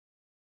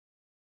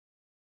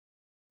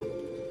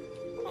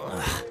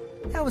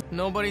That was...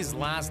 Nobody's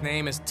last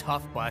name is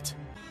Tough Butt.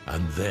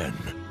 And then...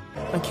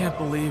 I can't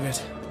believe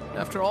it.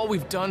 After all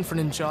we've done for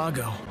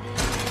Ninjago.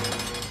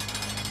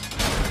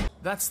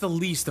 That's the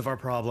least of our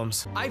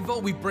problems. I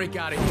vote we break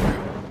out of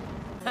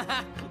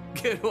here.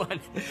 Good one.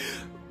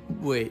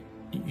 Wait,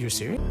 you're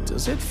serious?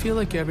 Does it feel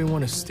like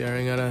everyone is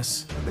staring at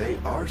us? They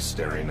are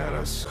staring at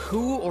us.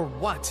 Who or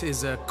what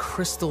is a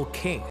Crystal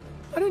King?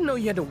 I didn't know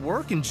you had to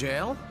work in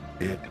jail.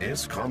 It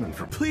is common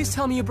for... Please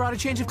tell me you brought a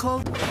change of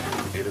clothes.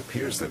 It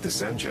appears that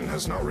this engine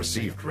has not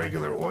received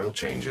regular oil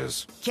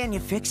changes. Can you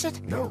fix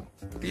it? No,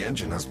 the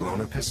engine has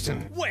blown a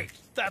piston. Wait,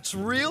 that's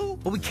real?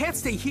 But we can't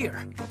stay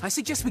here. I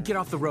suggest we get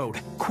off the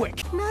road,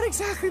 quick. Not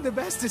exactly the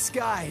best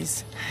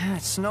disguise.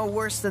 It's no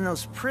worse than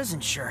those prison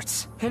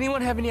shirts.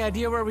 Anyone have any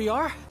idea where we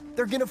are?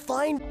 They're gonna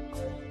find...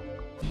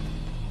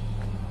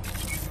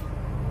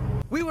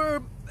 We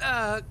were,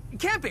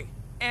 camping,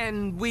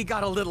 and we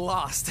got a little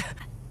lost.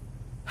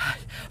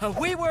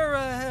 We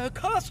were,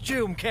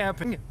 costume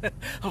camping.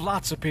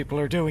 Lots of people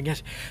are doing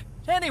it.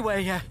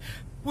 Anyway,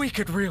 we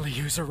could really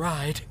use a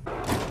ride.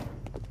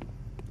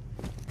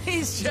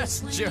 He's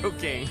just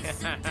joking.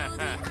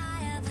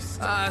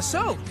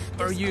 So,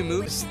 are you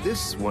moving? Is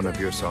this one of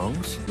your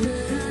songs?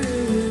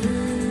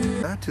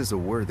 That is a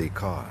worthy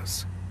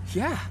cause.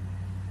 Yeah,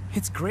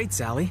 it's great,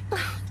 Sally.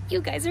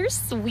 You guys are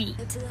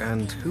sweet.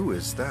 And who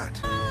is that?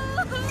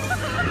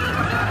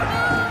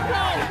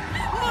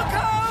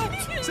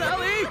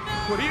 Sally,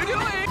 what are you doing?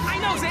 I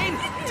know, Zane.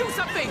 Do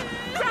something.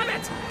 Grab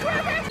it.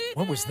 Grab it.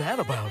 What was that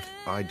about?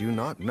 I do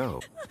not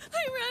know.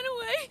 I ran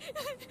away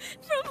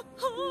from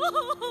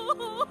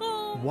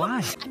home.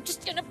 Why? I'm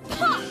just gonna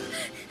pop.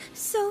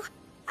 So,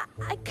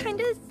 I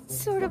kind of,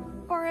 sort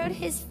of borrowed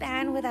his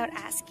fan without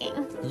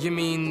asking. You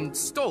mean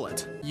stole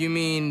it? You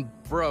mean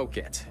broke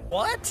it?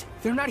 What?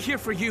 They're not here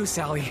for you,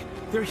 Sally.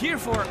 They're here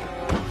for...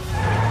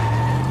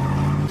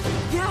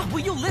 Yeah, will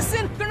you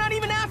listen? They're not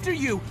even after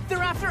you. They're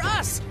after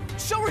us.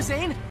 Show her,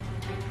 Zane.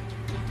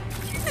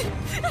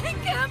 I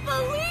can't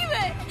believe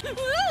it.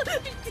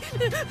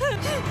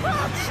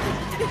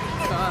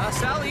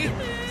 Sally.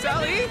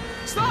 Sally,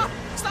 stop.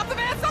 Stop the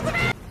van. Stop the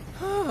van.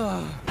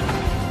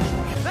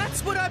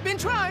 That's what I've been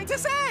trying to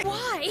say.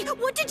 Why?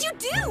 What did you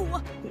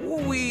do?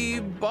 We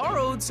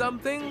borrowed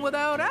something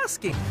without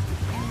asking.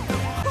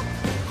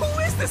 Who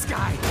is this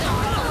guy?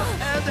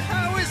 And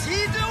how is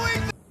he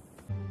doing?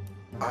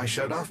 I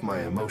shut off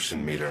my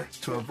emotion meter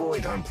to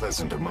avoid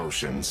unpleasant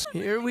emotions.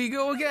 Here we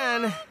go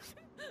again.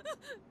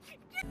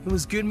 It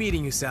was good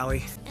meeting you,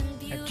 Sally.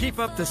 And keep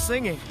up the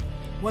singing.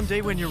 One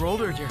day when you're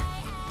older, you're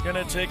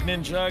gonna take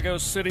Ninjago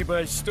City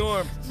by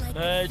storm.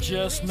 I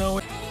just know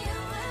it.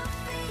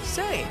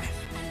 Zane,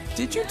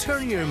 did you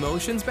turn your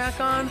emotions back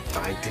on?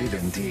 I did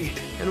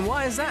indeed. And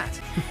why is that?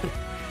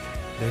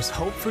 There's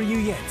hope for you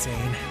yet,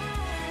 Zane.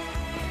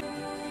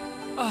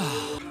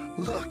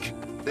 Look,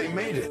 they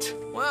made it.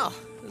 Well,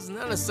 isn't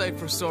that a sight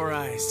for sore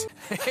eyes?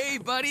 Hey,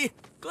 buddy.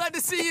 Glad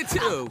to see you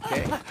too,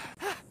 okay?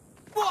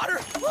 Water!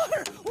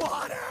 Water!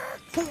 Water!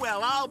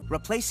 Well, I'll...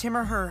 Replace him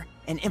or her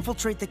and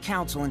infiltrate the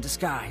council in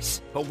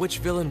disguise. But which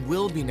villain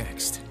will be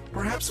next?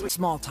 Perhaps we...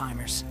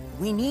 Small-timers.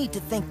 We need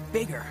to think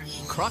bigger.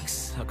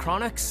 Crux?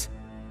 Acronix?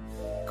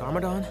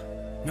 Garmadon?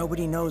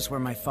 Nobody knows where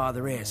my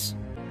father is.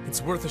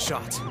 It's worth a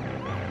shot.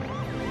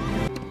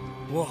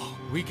 Whoa,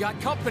 we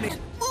got company.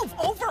 Move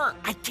over!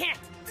 I can't!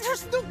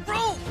 There's no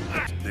room!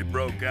 They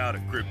broke out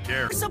of Crypt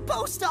Care. You're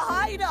supposed to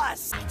hide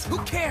us! Who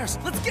cares?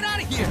 Let's get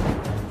out of here!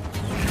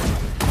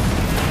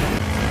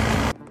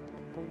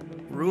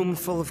 Room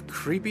full of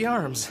creepy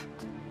arms.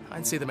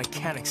 I'd say the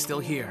mechanic's still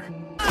here.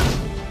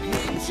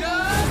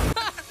 Ninja!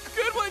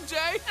 Good one,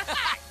 Jay!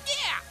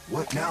 Yeah!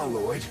 What now,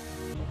 Lloyd?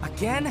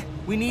 Again?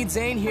 We need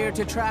Zane here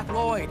to track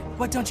Lloyd.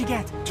 What don't you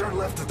get? Turn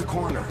left at the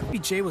corner. Maybe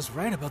Jay was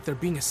right about there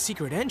being a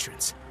secret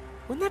entrance.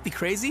 Wouldn't that be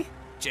crazy?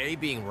 Jay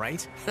being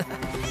right?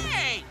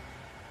 Hey!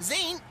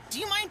 Zane, do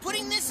you mind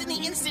putting this in the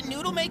instant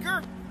noodle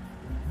maker?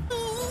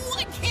 Ooh,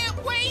 I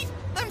can't wait!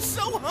 I'm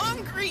so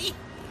hungry!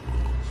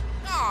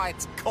 Aw,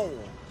 it's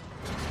cold.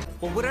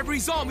 Well, whatever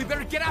he's on, we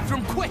better get after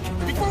him quick,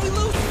 before we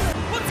lose him.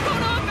 What's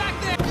going on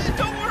back there?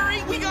 Don't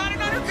worry, we got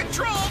it under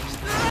control!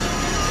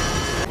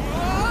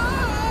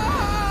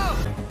 Whoa!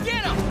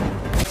 Get him!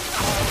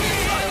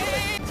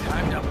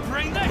 Time to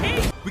bring the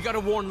heat! We gotta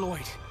warn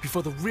Lloyd,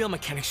 before the real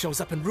mechanic shows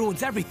up and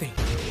ruins everything.